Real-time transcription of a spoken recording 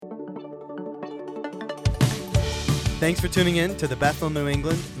Thanks for tuning in to the Bethel, New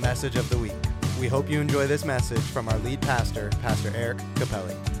England Message of the Week. We hope you enjoy this message from our lead pastor, Pastor Eric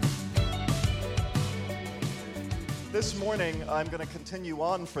Cappelli. This morning, I'm going to continue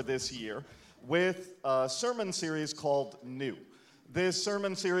on for this year with a sermon series called New. This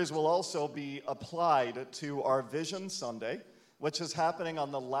sermon series will also be applied to our Vision Sunday, which is happening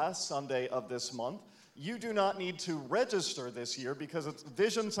on the last Sunday of this month. You do not need to register this year because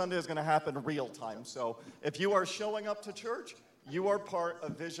Vision Sunday is going to happen real time. So if you are showing up to church, you are part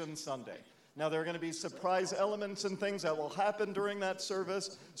of Vision Sunday. Now, there are going to be surprise elements and things that will happen during that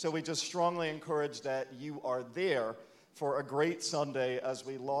service, so we just strongly encourage that you are there for a great Sunday as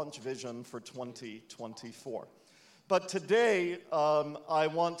we launch Vision for 2024. But today, I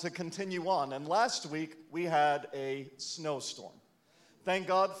want to continue on. And last week, we had a snowstorm. Thank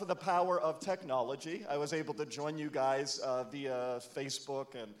God for the power of technology. I was able to join you guys via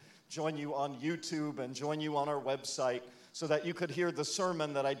Facebook and join you on YouTube and join you on our website so that you could hear the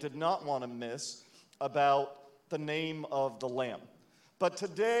sermon that I did not want to miss about the name of the Lamb. But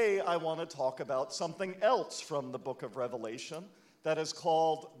today I want to talk about something else from the book of Revelation that is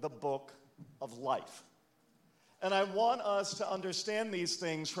called the book of life. And I want us to understand these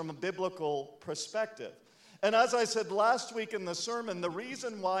things from a biblical perspective. And as I said last week in the sermon, the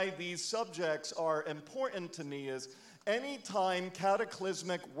reason why these subjects are important to me is anytime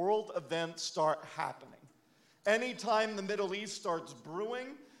cataclysmic world events start happening, anytime the Middle East starts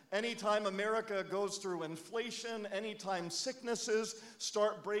brewing, anytime America goes through inflation, anytime sicknesses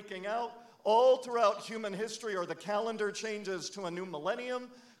start breaking out, all throughout human history, or the calendar changes to a new millennium,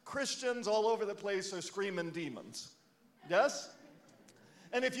 Christians all over the place are screaming demons. Yes?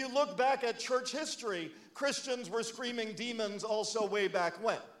 And if you look back at church history, Christians were screaming demons also way back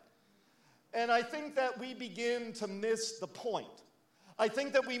when. And I think that we begin to miss the point. I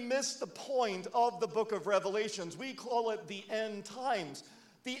think that we miss the point of the book of Revelations. We call it the end times.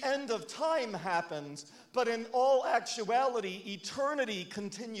 The end of time happens, but in all actuality, eternity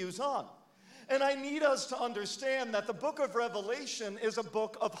continues on. And I need us to understand that the book of Revelation is a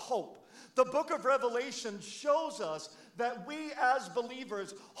book of hope. The book of Revelation shows us that we as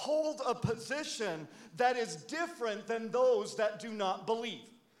believers hold a position that is different than those that do not believe.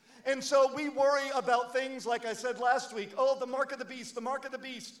 And so we worry about things, like I said last week, the mark of the beast, the mark of the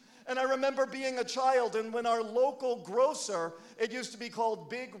beast. And I remember being a child, and when our local grocer, it used to be called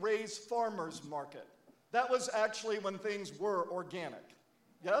Big Ray's Farmers Market. That was actually when things were organic.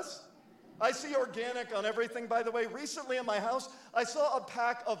 Yes? I see organic on everything, by the way. Recently in my house, I saw a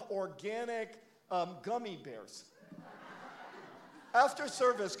pack of organic gummy bears. After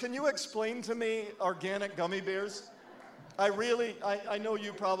service, can you explain to me organic gummy bears? I know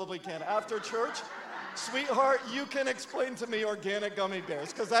you probably can. After church, sweetheart, you can explain to me organic gummy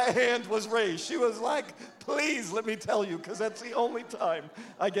bears, because that hand was raised. She was like, please let me tell you, because that's the only time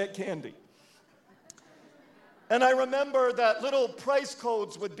I get candy. And I remember that little price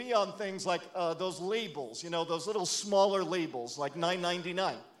codes would be on things like those labels, those little smaller labels, like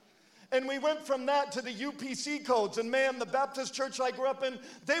 $9.99. And we went from that to the UPC codes. And man, the Baptist church I grew up in,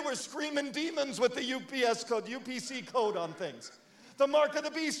 they were screaming demons with the UPC code on things. The mark of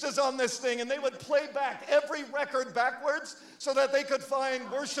the beast is on this thing. And they would play back every record backwards so that they could find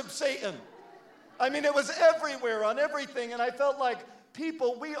worship Satan. I mean, it was everywhere on everything. And I felt like,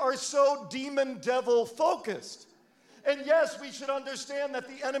 people, we are so demon devil focused. And yes, we should understand that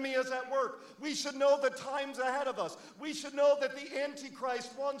the enemy is at work. We should know the times ahead of us. We should know that the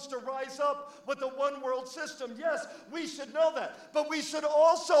Antichrist wants to rise up with the one world system. Yes, we should know that. But we should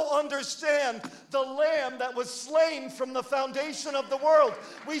also understand the Lamb that was slain from the foundation of the world.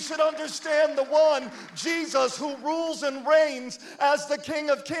 We should understand the one, Jesus, who rules and reigns as the King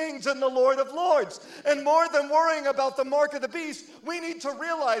of Kings and the Lord of Lords. And more than worrying about the mark of the beast, we need to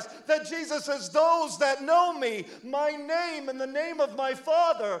realize that Jesus says, those that know me, my name and the name of my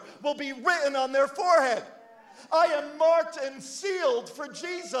Father will be written on their forehead. I am marked and sealed for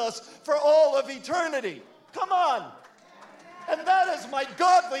Jesus for all of eternity. Come on. And that is my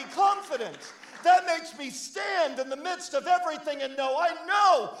godly confidence. That makes me stand in the midst of everything and know, I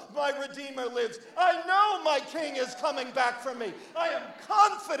know my Redeemer lives. I know my King is coming back for me. I am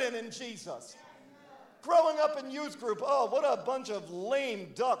confident in Jesus. Growing up in youth group, what a bunch of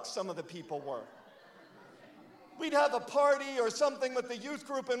lame ducks some of the people were. We'd have a party or something with the youth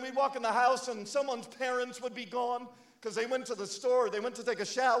group, and we'd walk in the house, and someone's parents would be gone because they went to the store, they went to take a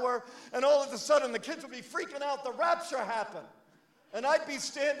shower, and all of a sudden the kids would be freaking out, the rapture happened. And I'd be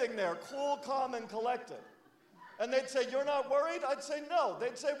standing there, cool, calm, and collected. And they'd say, you're not worried? I'd say, no.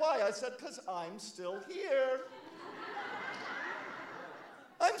 They'd say, why? I said, because I'm still here.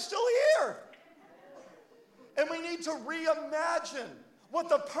 I'm still here. And we need to reimagine what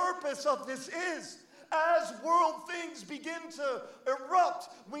the purpose of this is. As world things begin to erupt,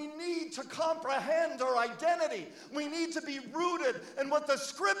 we need to comprehend our identity. We need to be rooted in what the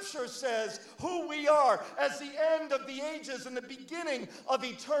Scripture says, who we are, as the end of the ages and the beginning of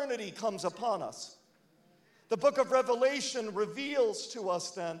eternity comes upon us. The book of Revelation reveals to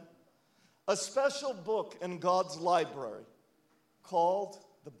us then a special book in God's library called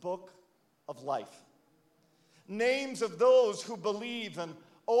the Book of Life. Names of those who believe and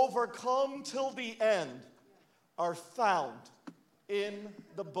overcome till the end are found in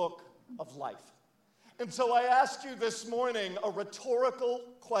the Book of Life. And so I ask you this morning a rhetorical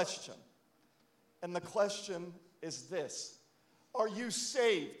question. And the question is this: are you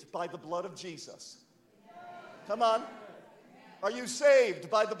saved by the blood of Jesus? Come on. Are you saved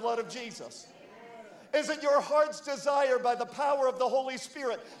by the blood of Jesus? Is it your heart's desire by the power of the Holy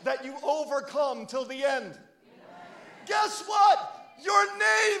Spirit that you overcome till the end? Guess what? Your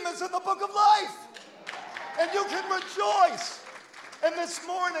name is in the book of life. And you can rejoice. And this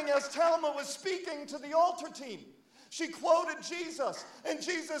morning, as Talma was speaking to the altar team, she quoted Jesus. And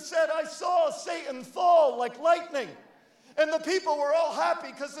Jesus said, I saw Satan fall like lightning. And the people were all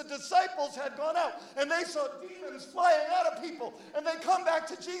happy because the disciples had gone out and they saw demons flying out of people. And they come back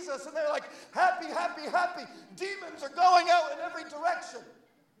to Jesus and they're like, happy, happy, happy. Demons are going out in every direction.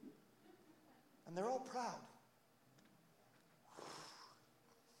 And they're all proud.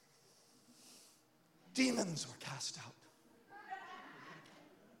 Demons were cast out.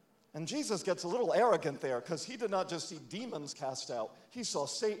 And Jesus gets a little arrogant there because he did not just see demons cast out, he saw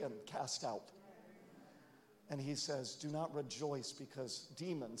Satan cast out. And he says, do not rejoice because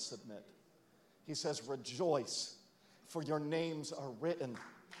demons submit. He says, rejoice, for your names are written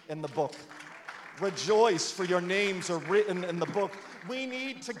in the book. Rejoice, for your names are written in the book. We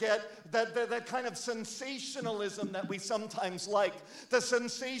need to get that kind of sensationalism that we sometimes like, the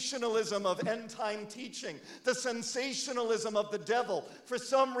sensationalism of end-time teaching, the sensationalism of the devil. For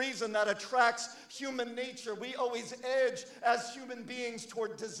some reason that attracts human nature. We always edge as human beings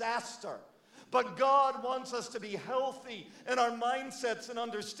toward disaster. But God wants us to be healthy in our mindsets and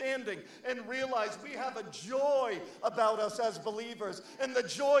understanding and realize we have a joy about us as believers. And the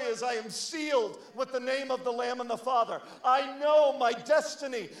joy is I am sealed with the name of the Lamb and the Father. I know my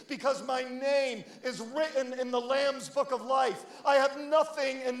destiny because my name is written in the Lamb's book of life. I have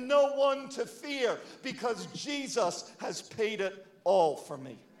nothing and no one to fear because Jesus has paid it all for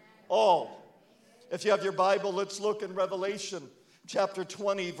me. All. If you have your Bible, let's look in Revelation chapter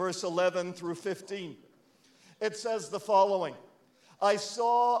 20, verse 11 through 15. It says the following: I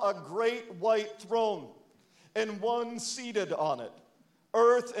saw a great white throne and one seated on it.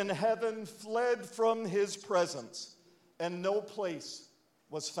 Earth and heaven fled from his presence, and no place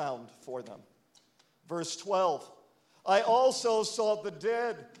was found for them. Verse 12, I also saw the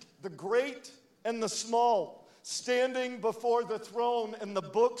dead, the great and the small, standing before the throne, and the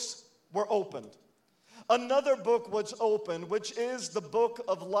books were opened. Another book was opened, which is the book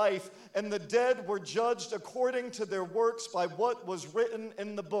of life, and the dead were judged according to their works by what was written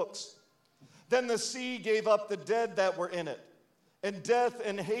in the books. Then the sea gave up the dead that were in it, and death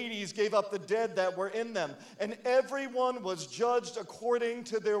and Hades gave up the dead that were in them, and everyone was judged according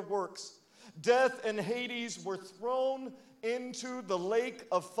to their works. Death and Hades were thrown into the lake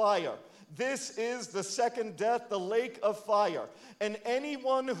of fire. This is the second death, the lake of fire. And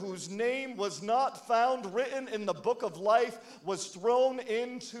anyone whose name was not found written in the book of life was thrown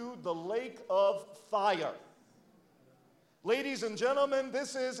into the lake of fire. Ladies and gentlemen,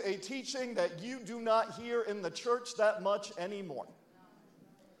 this is a teaching that you do not hear in the church that much anymore.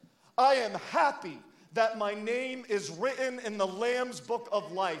 I am happy that my name is written in the Lamb's book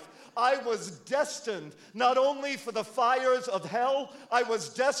of life. I was destined not only for the fires of hell, I was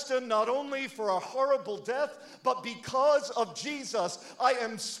destined not only for a horrible death, but because of Jesus, I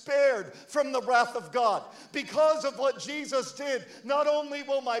am spared from the wrath of God. Because of what Jesus did, not only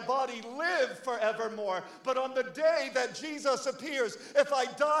will my body live forevermore, but on the day that Jesus appears, if I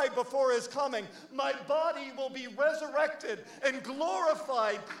die before his coming, my body will be resurrected and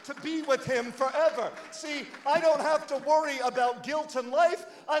glorified to be with him forever. See, I don't have to worry about guilt in life.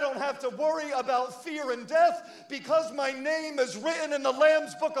 I don't have to worry about fear and death because my name is written in the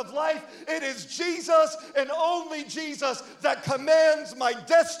Lamb's book of life. It is Jesus and only Jesus that commands my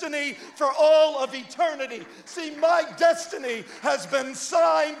destiny for all of eternity. See, my destiny has been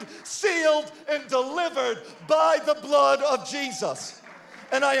signed, sealed, and delivered by the blood of Jesus.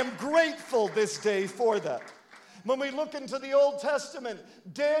 And I am grateful this day for that. When we look into the Old Testament,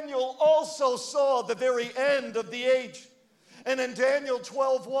 Daniel also saw the very end of the age. And in Daniel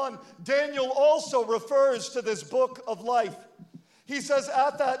 12:1, Daniel also refers to this book of life. He says,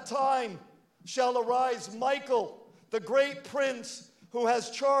 "At that time shall arise Michael, the great prince who has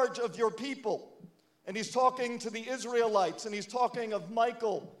charge of your people." And he's talking to the Israelites, and he's talking of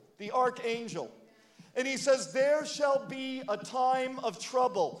Michael, the archangel. And he says, "There shall be a time of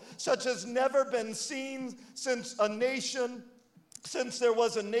trouble, such as never been seen since there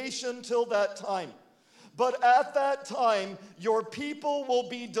was a nation till that time. But at that time your people will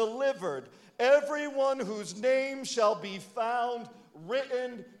be delivered, everyone whose name shall be found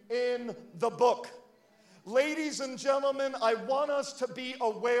written in the book." Ladies and gentlemen, I want us to be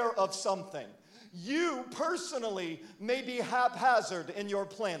aware of something. You personally may be haphazard in your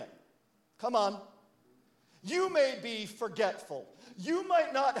planning. Come on. You may be forgetful. You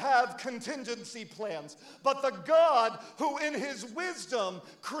might not have contingency plans, but the God who in his wisdom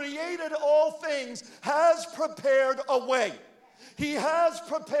created all things has prepared a way. He has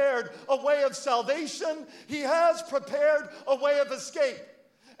prepared a way of salvation. He has prepared a way of escape.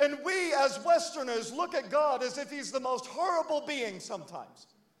 And we as Westerners look at God as if he's the most horrible being sometimes.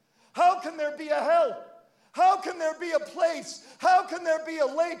 How can there be a hell? How can there be a place? How can there be a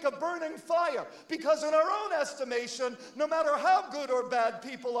lake of burning fire? Because in our own estimation, no matter how good or bad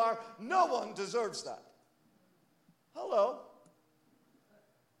people are, no one deserves that. Hello?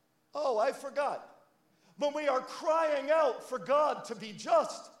 Oh, I forgot. When we are crying out for God to be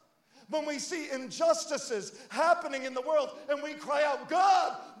just, when we see injustices happening in the world, and we cry out,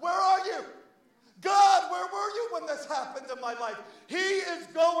 "God, where are you? God, where were you when this happened in my life?" He is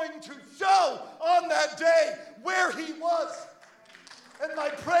going to show on that day where he was. And my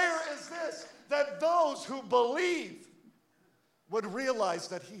prayer is this, that those who believe would realize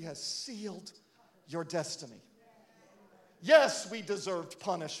that he has sealed your destiny. Yes, we deserved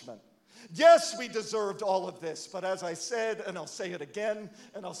punishment. Yes, we deserved all of this. But as I said, and I'll say it again,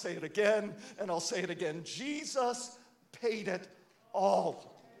 and I'll say it again, and I'll say it again, Jesus paid it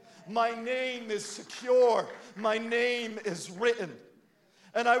all. My name is secure. My name is written.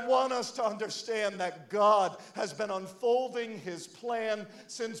 And I want us to understand that God has been unfolding his plan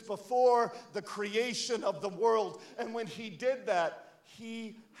since before the creation of the world. And when he did that,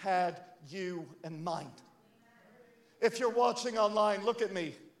 he had you in mind. If you're watching online, look at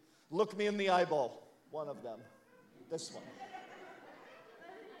me. Look me in the eyeball. One of them. This one.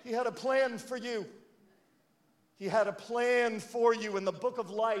 He had a plan for you. He had a plan for you in the book of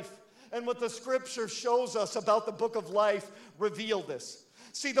life. And what the scripture shows us about the book of life reveal this.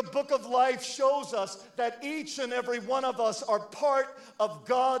 See, the book of life shows us that each and every one of us are part of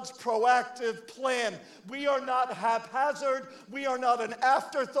God's proactive plan. We are not haphazard. We are not an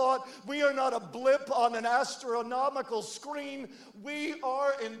afterthought. We are not a blip on an astronomical screen. We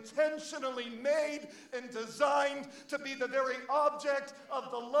are intentionally made and designed to be the very object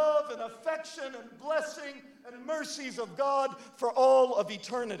of the love and affection and blessing and mercies of God for all of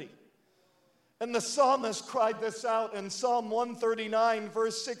eternity. And the psalmist cried this out in Psalm 139,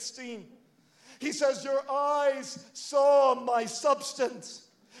 verse 16. He says, "Your eyes saw my substance,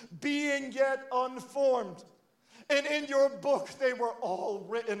 being yet unformed, and in your book they were all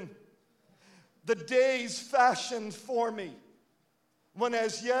written, the days fashioned for me, when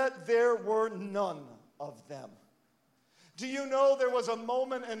as yet there were none of them." Do you know there was a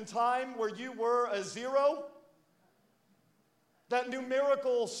moment in time where you were a zero? That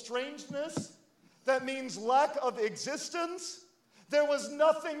numerical strangeness, that means lack of existence. There was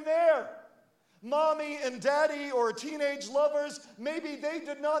nothing there. Mommy and daddy or teenage lovers, maybe they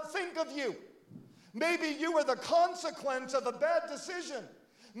did not think of you. Maybe you were the consequence of a bad decision.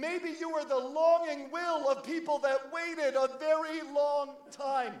 Maybe you were the longing will of people that waited a very long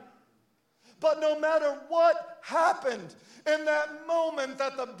time. But no matter what happened in that moment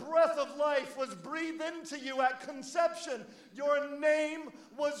that the breath of life was breathed into you at conception, your name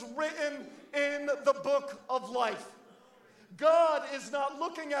was written in the book of life. God is not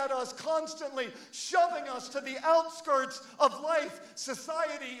looking at us constantly, shoving us to the outskirts of life,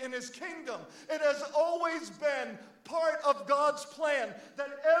 society, in his kingdom. It has always been part of God's plan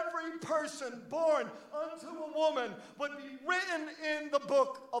that every person born unto a woman would be written in the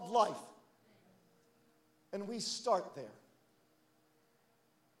book of life. And we start there.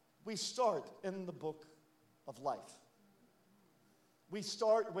 We start in the book of life. We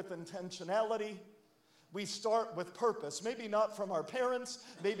start with intentionality. We start with purpose. Maybe not from our parents,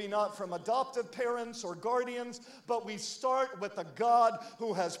 maybe not from adoptive parents or guardians, but we start with a God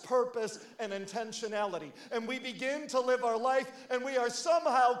who has purpose and intentionality. And we begin to live our life, and we are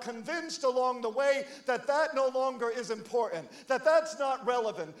somehow convinced along the way that that no longer is important, that that's not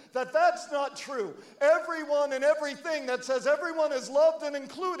relevant, that that's not true. Everyone and everything that says everyone is loved and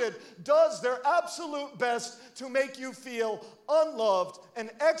included does their absolute best to make you feel unloved and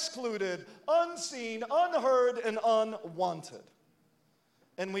excluded, unseen, unheard, and unwanted.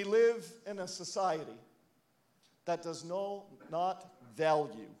 And we live in a society that does not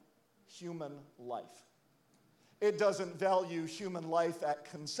value human life. It doesn't value human life at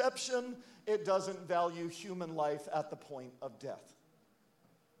conception. It doesn't value human life at the point of death.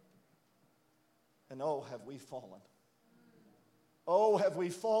 And oh, have we fallen. Oh, have we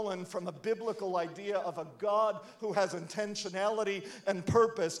fallen from a biblical idea of a God who has intentionality and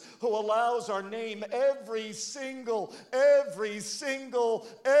purpose, who allows our name, every single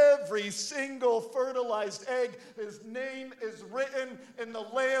fertilized egg, his name is written in the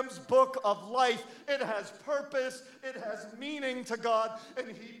Lamb's book of life. It has purpose, it has meaning to God, and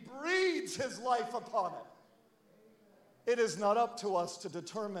he breathes his life upon it. It is not up to us to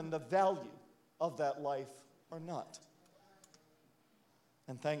determine the value of that life or not.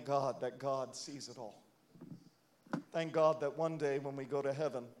 And thank God that God sees it all. Thank God that one day when we go to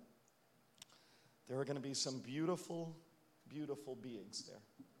heaven, there are going to be some beautiful, beautiful beings there.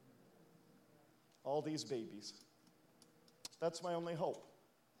 All these babies. That's my only hope.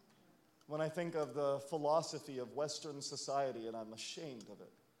 When I think of the philosophy of Western society, and I'm ashamed of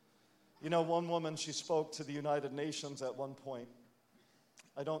it. You know, one woman, she spoke to the United Nations at one point.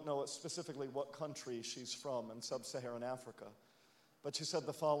 I don't know specifically what country she's from in sub-Saharan Africa. But she said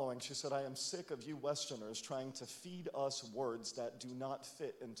the following. She said, I am sick of you Westerners trying to feed us words that do not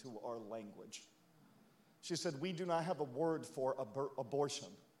fit into our language. She said, we do not have a word for abortion.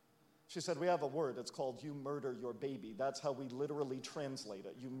 She said, we have a word. It's called you murder your baby. That's how we literally translate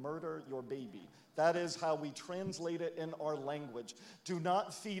it. You murder your baby. That is how we translate it in our language. Do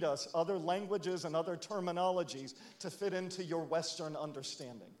not feed us other languages and other terminologies to fit into your Western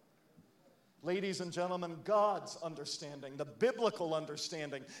understanding. Ladies and gentlemen, God's understanding, the biblical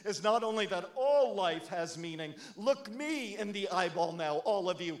understanding, is not only that all life has meaning. Look me in the eyeball now, all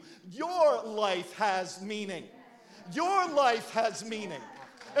of you. Your life has meaning. Your life has meaning.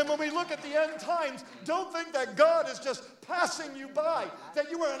 And when we look at the end times, don't think that God is just passing you by,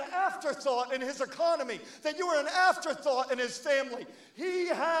 that you are an afterthought in his economy, that you are an afterthought in his family. He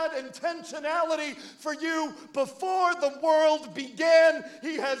had intentionality for you before the world began.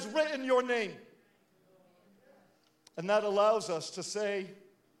 He has written your name. And that allows us to say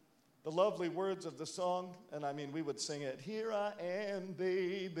the lovely words of the song, and I mean, we would sing it, here I am,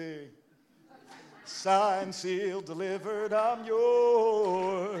 baby. Signed, sealed, delivered, I'm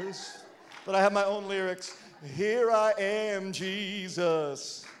yours. But I have my own lyrics. Here I am,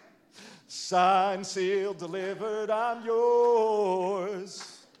 Jesus. Signed, sealed, delivered, I'm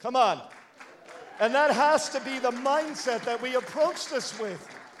yours. Come on. And that has to be the mindset that we approach this with.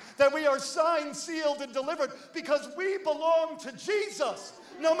 That we are signed, sealed, and delivered because we belong to Jesus.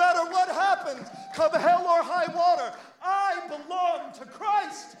 No matter what happens, come hell or high water, I belong to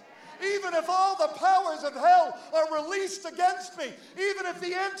Christ. Even if all the powers of hell are released against me, even if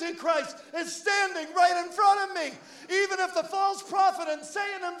the Antichrist is standing right in front of me, even if the false prophet and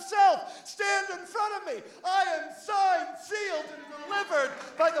Satan himself stand in front of me, I am signed, sealed, and delivered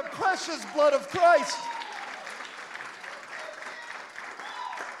by the precious blood of Christ.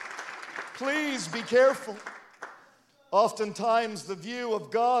 Please be careful. Oftentimes, the view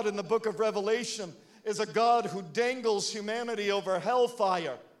of God in the book of Revelation is a God who dangles humanity over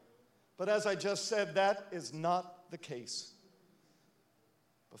hellfire. But as I just said, that is not the case.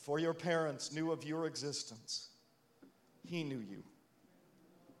 Before your parents knew of your existence, he knew you.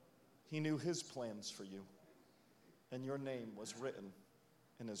 He knew his plans for you. And your name was written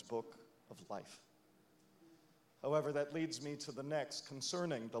in his book of life. However, that leads me to the next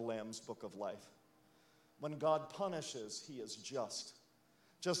concerning the Lamb's book of life. When God punishes, he is just.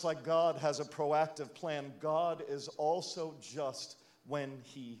 Just like God has a proactive plan, God is also just when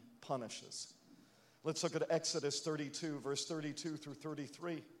he punishes. Let's look at Exodus 32, verse 32 through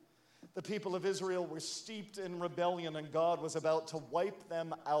 33. The people of Israel were steeped in rebellion, and God was about to wipe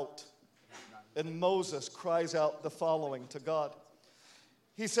them out. And Moses cries out the following to God.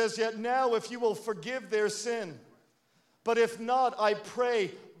 He says, yet now if you will forgive their sin, but if not, I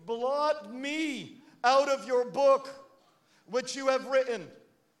pray, blot me out of your book, which you have written.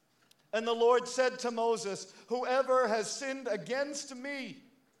 And the Lord said to Moses, whoever has sinned against me,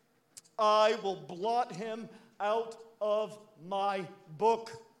 I will blot him out of my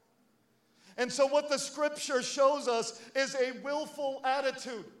book. And so what the scripture shows us is a willful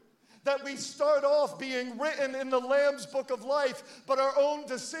attitude. That we start off being written in the Lamb's book of life, but our own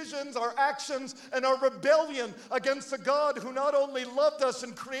decisions, our actions, and our rebellion against the God who not only loved us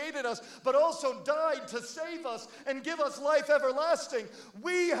and created us, but also died to save us and give us life everlasting.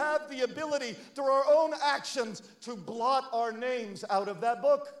 We have the ability through our own actions to blot our names out of that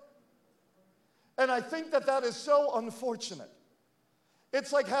book. And I think that that is so unfortunate.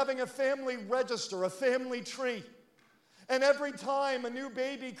 It's like having a family register, a family tree. And every time a new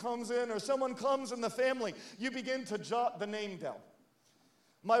baby comes in or someone comes in the family, you begin to jot the name down.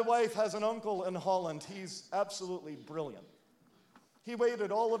 My wife has an uncle in Holland. He's absolutely brilliant. He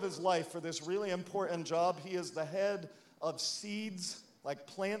waited all of his life for this really important job. He is the head of seeds, like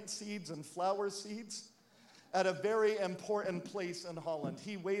plant seeds and flower seeds, at a very important place in Holland.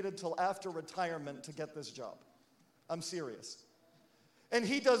 He waited till after retirement to get this job. I'm serious. And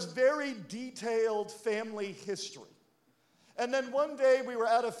he does very detailed family history. And then one day we were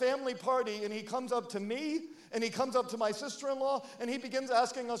at a family party and he comes up to me and he comes up to my sister-in-law and he begins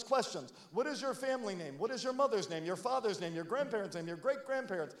asking us questions. What is your family name? What is your mother's name? Your father's name? Your grandparents' name? Your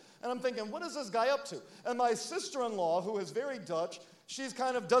great-grandparents? And I'm thinking, what is this guy up to? And my sister-in-law, who is very Dutch, she's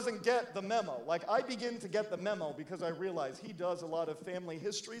kind of doesn't get the memo. Like I begin to get the memo because I realize he does a lot of family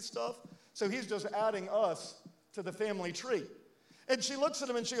history stuff. So he's just adding us to the family tree. And she looks at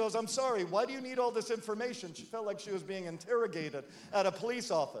him and she goes, I'm sorry, why do you need all this information? She felt like she was being interrogated at a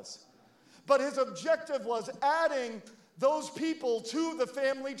police office. But his objective was adding those people to the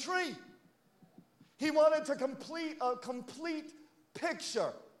family tree. He wanted to complete a complete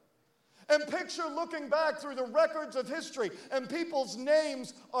picture. And picture looking back through the records of history, and people's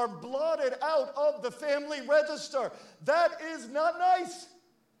names are blotted out of the family register. That is not nice.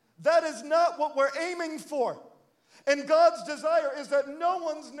 That is not what we're aiming for. And God's desire is that no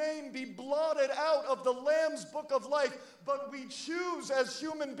one's name be blotted out of the Lamb's book of life, but we choose as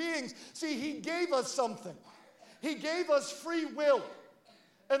human beings. See, he gave us something. He gave us free will.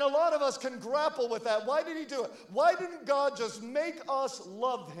 And a lot of us can grapple with that. Why did he do it? Why didn't God just make us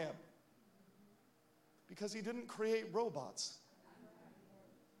love him? Because he didn't create robots.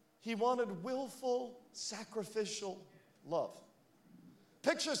 He wanted willful, sacrificial love.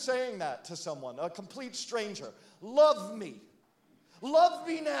 Picture saying that to someone, a complete stranger. Love me. Love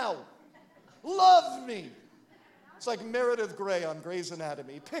me now. Love me. It's like Meredith Grey on Grey's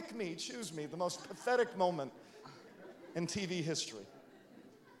Anatomy. Pick me, choose me, the most pathetic moment in TV history.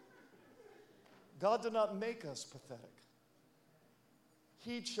 God did not make us pathetic.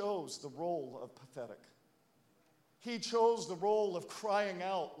 He chose the role of pathetic. He chose the role of crying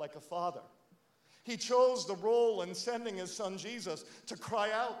out like a father. He chose the role in sending his son Jesus to cry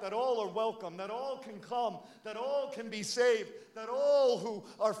out that all are welcome, that all can come, that all can be saved, that all who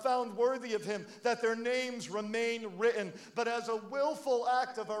are found worthy of him, that their names remain written. But as a willful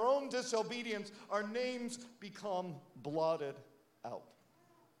act of our own disobedience, our names become blotted out.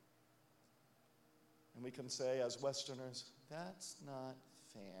 And we can say as Westerners, that's not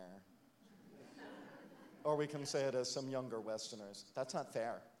fair. Or we can say it as some younger Westerners, that's not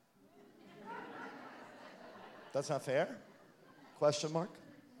fair. That's not fair? Question mark?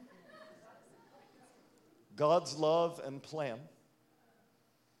 God's love and plan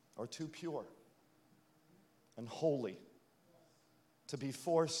are too pure and holy to be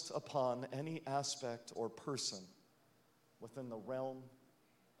forced upon any aspect or person within the realm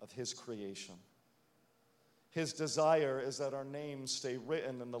of his creation. His desire is that our names stay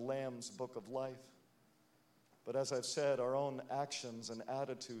written in the Lamb's book of life. But as I've said, our own actions and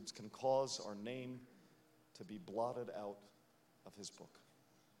attitudes can cause our name to be blotted out of his book.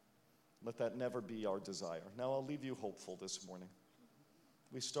 Let that never be our desire. Now I'll leave you hopeful this morning.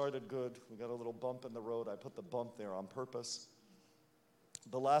 We started good. We got a little bump in the road. I put the bump there on purpose.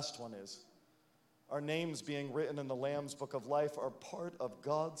 The last one is, our names being written in the Lamb's book of life are part of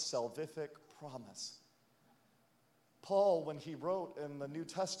God's salvific promise. Paul, when he wrote in the New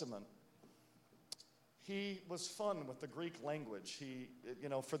Testament, he was fun with the Greek language.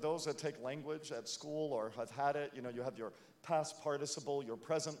 For those that take language at school or have had it, you have your past participle, your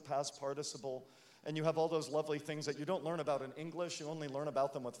present past participle, and you have all those lovely things that you don't learn about in English. You only learn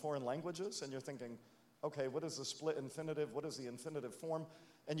about them with foreign languages, and you're thinking, okay, what is the split infinitive? What is the infinitive form?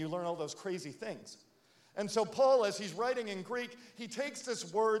 And you learn all those crazy things. And so Paul, as he's writing in Greek, he takes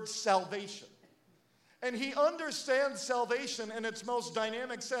this word salvation. And he understands salvation in its most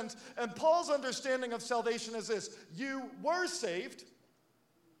dynamic sense. And Paul's understanding of salvation is this: you were saved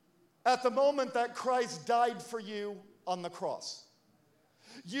at the moment that Christ died for you on the cross.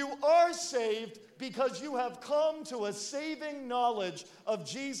 You are saved because you have come to a saving knowledge of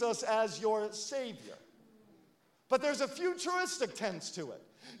Jesus as your Savior. But there's a futuristic tense to it.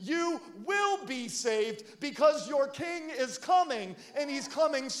 You will be saved because your King is coming, and he's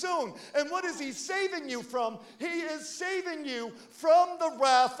coming soon. And what is he saving you from? He is saving you from the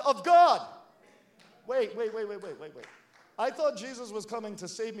wrath of God. Wait. I thought Jesus was coming to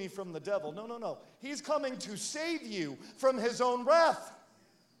save me from the devil. No. He's coming to save you from his own wrath.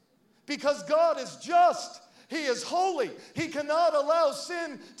 Because God is just. He is holy. He cannot allow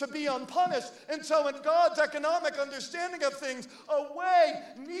sin to be unpunished. And so in God's economic understanding of things, a way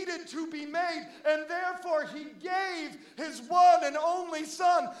needed to be made. And therefore he gave his one and only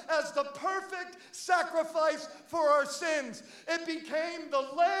Son as the perfect sacrifice for our sins. It became the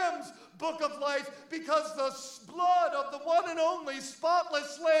Lamb's book of life because the blood of the one and only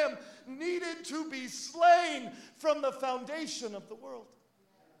spotless Lamb needed to be slain from the foundation of the world.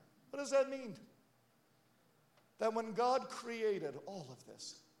 What does that mean? That when God created all of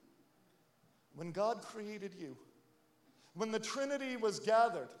this, when God created you, when the Trinity was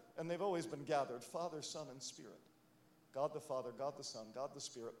gathered, and they've always been gathered, Father, Son, and Spirit, God the Father, God the Son, God the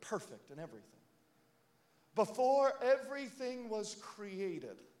Spirit, perfect in everything. Before everything was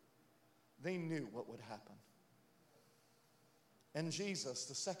created, they knew what would happen. And Jesus,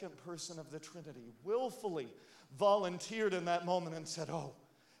 the second person of the Trinity, willfully volunteered in that moment and said, oh,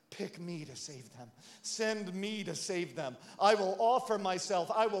 pick me to save them. Send me to save them. I will offer myself.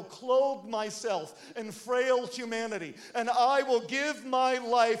 I will clothe myself in frail humanity. And I will give my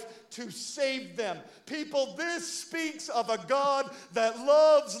life to save them. People, this speaks of a God that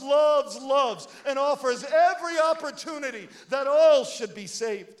loves, loves, loves, and offers every opportunity that all should be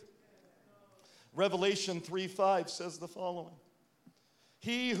saved. Revelation 3:5 says the following.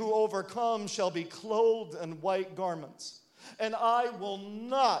 He who overcomes shall be clothed in white garments. And I will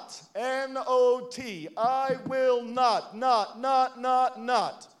not, N-O-T, I will not,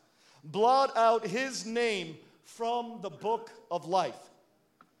 blot out his name from the book of life.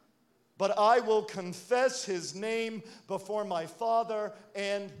 But I will confess his name before my Father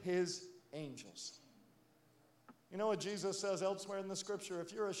and his angels. You know what Jesus says elsewhere in the scripture?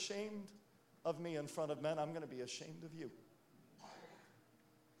 If you're ashamed of me in front of men, I'm going to be ashamed of you.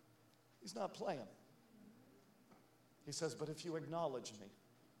 He's not playing. He says, but if you acknowledge me,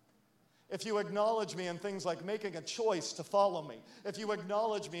 if you acknowledge me in things like making a choice to follow me, if you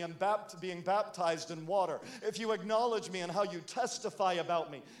acknowledge me in being baptized in water, if you acknowledge me in how you testify about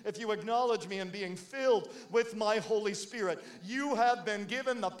me, if you acknowledge me in being filled with my Holy Spirit, you have been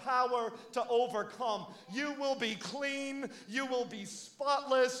given the power to overcome. You will be clean, you will be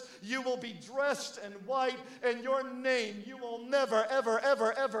spotless, you will be dressed in white, and your name, you will never, ever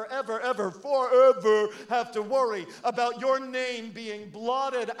forever have to worry about your name being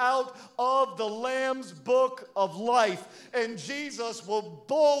blotted out of the Lamb's book of life, and Jesus will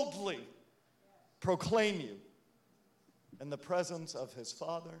boldly proclaim you in the presence of his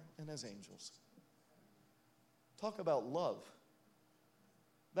Father and his angels. Talk about love.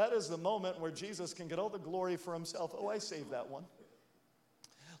 That is the moment where Jesus can get all the glory for himself. Oh, I saved that one.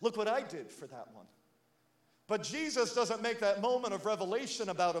 Look what I did for that one. But Jesus doesn't make that moment of revelation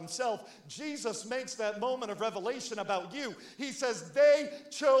about himself. Jesus makes that moment of revelation about you. He says, they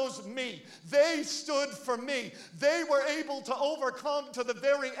chose me. They stood for me. They were able to overcome to the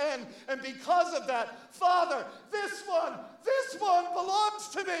very end. And because of that, Father, this one belongs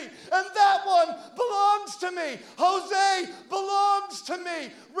to me. And that one belongs to me. Jose belongs to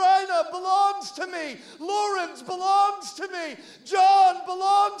me. Raina belongs to me. Lawrence belongs to me. John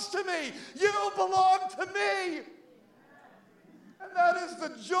belongs to me. You belong to me. And that is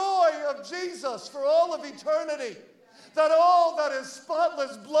the joy of Jesus for all of eternity. That all that his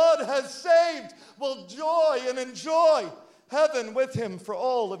spotless blood has saved will joy and enjoy heaven with him for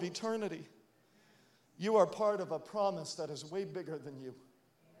all of eternity. You are part of a promise that is way bigger than you.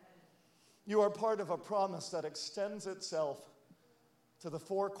 You are part of a promise that extends itself to the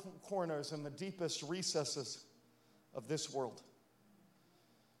four corners and the deepest recesses of this world.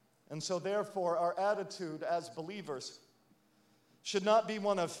 And so therefore, our attitude as believers should not be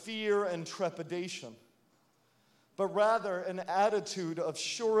one of fear and trepidation, but rather an attitude of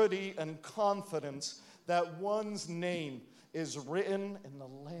surety and confidence that one's name is written in the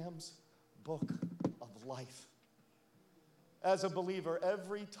Lamb's book of life. As a believer,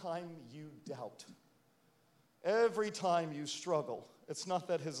 every time you doubt, every time you struggle, it's not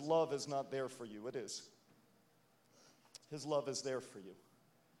that his love is not there for you. It is. His love is there for you.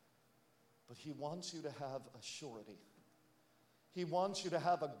 But he wants you to have a surety. He wants you to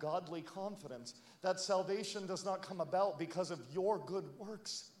have a godly confidence that salvation does not come about because of your good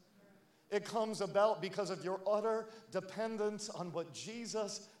works. It comes about because of your utter dependence on what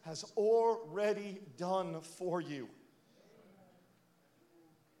Jesus has already done for you.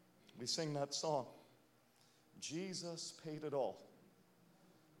 We sing that song. Jesus paid it all.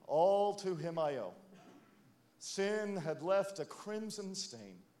 All to him I owe. Sin had left a crimson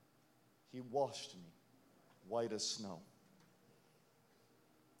stain. He washed me white as snow.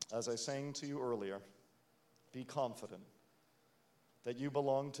 As I sang to you earlier, be confident that you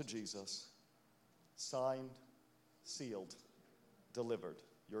belong to Jesus. Signed, sealed, delivered.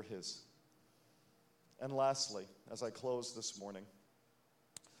 You're his. And lastly, as I close this morning,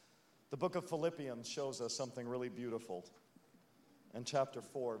 the book of Philippians shows us something really beautiful. In chapter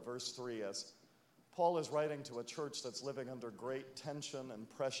 4, verse 3, as Paul is writing to a church that's living under great tension and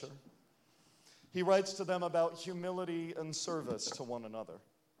pressure, he writes to them about humility and service to one another.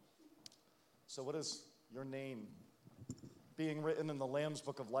 So what does your name being written in the Lamb's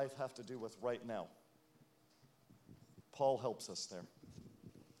Book of Life have to do with right now? Paul helps us there.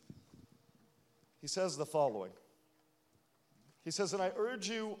 He says the following. He says, and I urge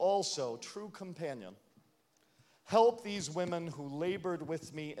you also, true companion, help these women who labored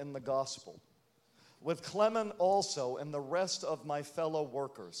with me in the gospel, with Clement also and the rest of my fellow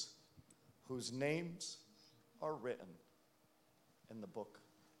workers, whose names are written in the book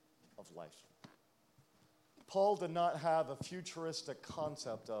of life. Paul did not have a futuristic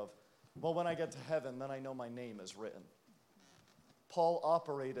concept of, well, when I get to heaven, then I know my name is written. Paul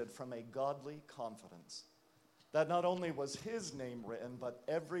operated from a godly confidence that not only was his name written, but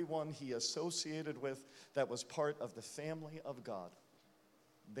everyone he associated with that was part of the family of God,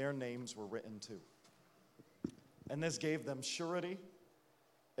 their names were written too. And this gave them surety.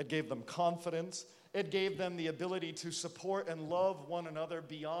 It gave them confidence. It gave them the ability to support and love one another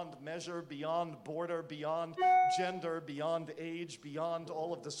beyond measure, beyond border, beyond gender, beyond age, beyond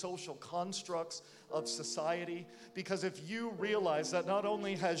all of the social constructs of society. Because if you realize that not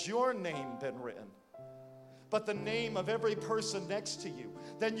only has your name been written, but the name of every person next to you,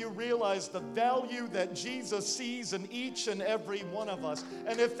 then you realize the value that Jesus sees in each and every one of us.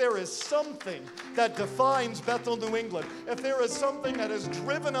 And if there is something that defines Bethel, New England, if there is something that has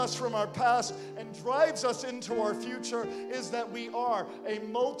driven us from our past and drives us into our future, is that we are a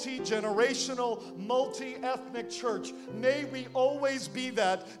multi-generational, multi-ethnic church. May we always be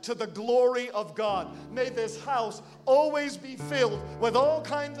that to the glory of God. May this house always be filled with all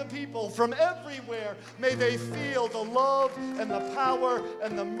kinds of people from everywhere. May they feel the love and the power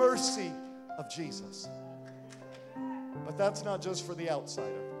and the mercy of Jesus. But that's not just for the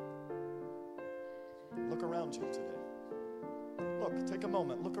outsider. Look around you today. Look, take a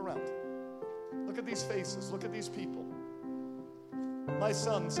moment, look around. Look at these faces, look at these people. My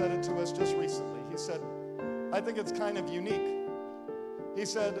son said it to us just recently. He said, I think it's kind of unique. He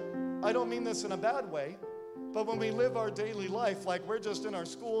said, I don't mean this in a bad way, but when we live our daily life, like we're just in our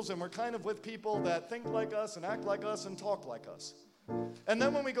schools and we're kind of with people that think like us and act like us and talk like us. And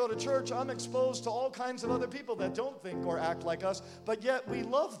then when we go to church, I'm exposed to all kinds of other people that don't think or act like us, but yet we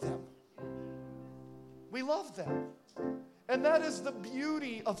love them. We love them. And that is the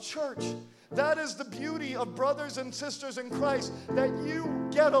beauty of church. That is the beauty of brothers and sisters in Christ, that you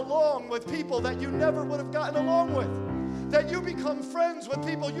get along with people that you never would have gotten along with. That you become friends with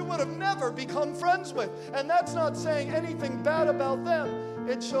people you would have never become friends with. And that's not saying anything bad about them.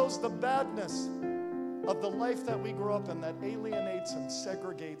 It shows the badness of the life that we grew up in that alienates and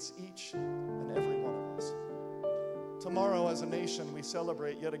segregates each and every one of us. Tomorrow, as a nation, we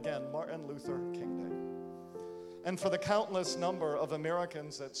celebrate yet again Martin Luther King Day. And for the countless number of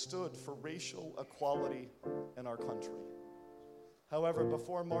Americans that stood for racial equality in our country. However,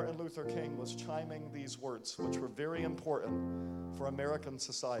 before Martin Luther King was chiming these words, which were very important for American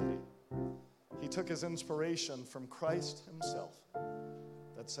society, he took his inspiration from Christ himself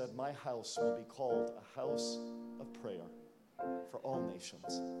that said, my house will be called a house of prayer for all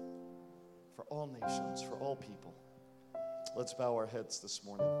nations, for all people. Let's bow our heads this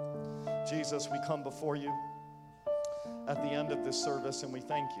morning. Jesus, we come before you at the end of this service and we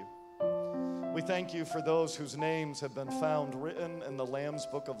thank you. We thank you for those whose names have been found written in the Lamb's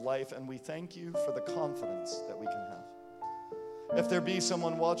Book of Life, and we thank you for the confidence that we can have. If there be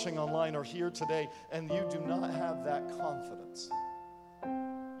someone watching online or here today and you do not have that confidence,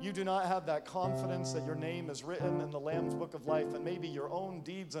 you do not have that confidence that your name is written in the Lamb's Book of Life, and maybe your own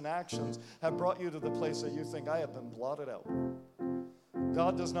deeds and actions have brought you to the place that you think, I have been blotted out.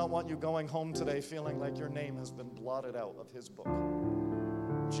 God does not want you going home today feeling like your name has been blotted out of his book.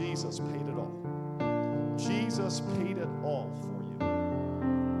 Jesus paid it all. Jesus paid it all for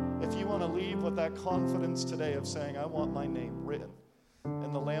you. If you want to leave with that confidence today of saying, I want my name written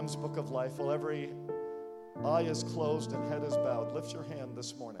in the Lamb's Book of Life, while every eye is closed and head is bowed, lift your hand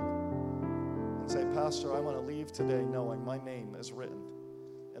this morning and say, Pastor, I want to leave today knowing my name is written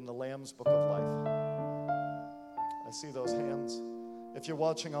in the Lamb's Book of Life. I see those hands. If you're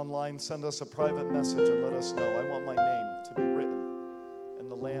watching online, send us a private message and let us know, I want my name to be written in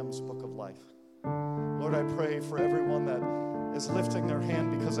the Lamb's Book of Life. Lord, I pray for everyone that is lifting their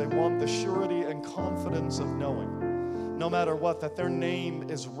hand because they want the surety and confidence of knowing, no matter what, that their name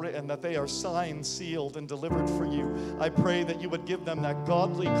is written, that they are signed, sealed, and delivered for you. I pray that you would give them that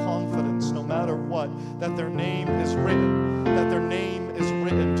godly confidence, no matter what, that their name is written, that their name is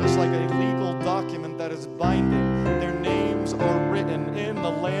written, just like a legal document that is binding. Their names are written in the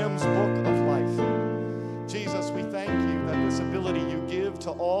Lamb's Book of Life. Jesus, we thank you that this ability you give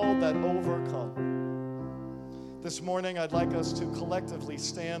to all that overcome. This morning, I'd like us to collectively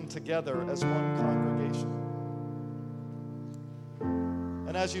stand together as one congregation.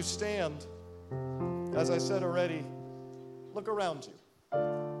 And as you stand, as I said already, look around you.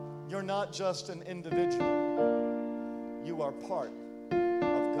 You're not just an individual. You are part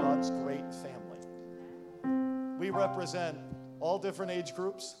of God's great family. We represent all different age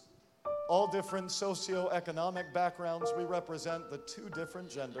groups, all different socioeconomic backgrounds. We represent the two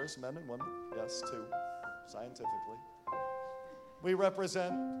different genders, men and women. Yes, two, scientifically. We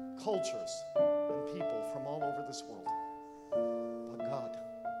represent cultures and people from all over this world. But God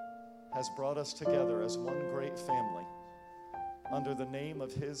has brought us together as one great family under the name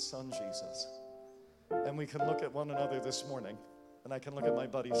of his son, Jesus. And we can look at one another this morning, and I can look at my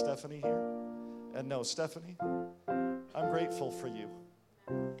buddy Stephanie here, and know, Stephanie, I'm grateful for you,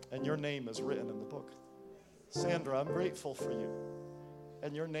 and your name is written in the book. Sandra, I'm grateful for you,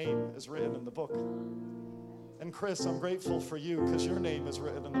 and your name is written in the book. And Chris, I'm grateful for you because your name is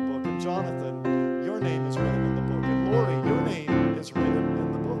written in the book. And Jonathan, your name is written in the book. And Lori, your name is written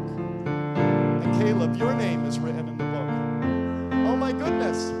in the book. And Caleb, your name is written in the book. Oh my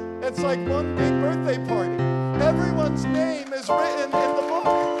goodness, it's like one big birthday party. Everyone's name is written in the book.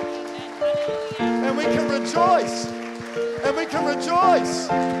 And we can rejoice. And we can rejoice.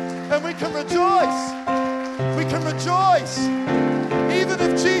 And we can rejoice. We can rejoice. Even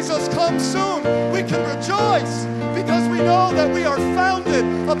if Jesus comes soon, we can rejoice because we know that we are founded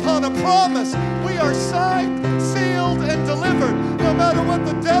upon a promise. We are signed, sealed, and delivered. No matter what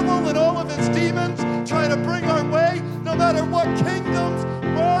the devil and all of his demons try to bring our way, no matter what kingdoms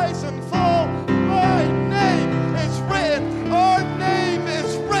rise and fall, my name is written. Our name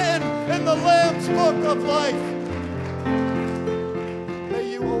is written in the Lamb's Book of Life.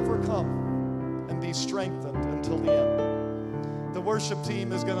 May you overcome and be strengthened until the end. The worship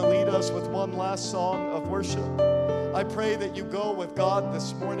team is going to lead us with one last song of worship. I pray that you go with God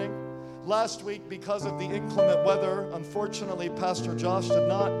this morning. Last week, because of the inclement weather, unfortunately, Pastor Josh did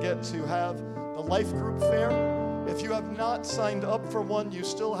not get to have the life group fair. If you have not signed up for one, you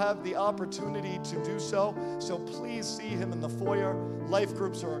still have the opportunity to do so. So please see him in the foyer. Life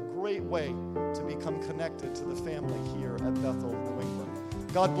groups are a great way to become connected to the family here at Bethel, New England.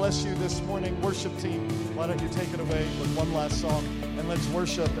 God bless you this morning. Worship team, why don't you take it away with one last song, and let's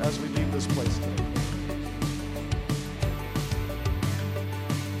worship as we leave this place today.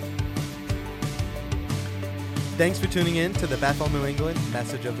 Thanks for tuning in to the Bethel, New England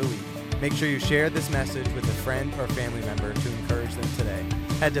Message of the Week. Make sure you share this message with a friend or family member to encourage them today.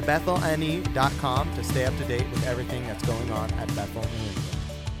 Head to bethelne.com to stay up to date with everything that's going on at Bethel, New England.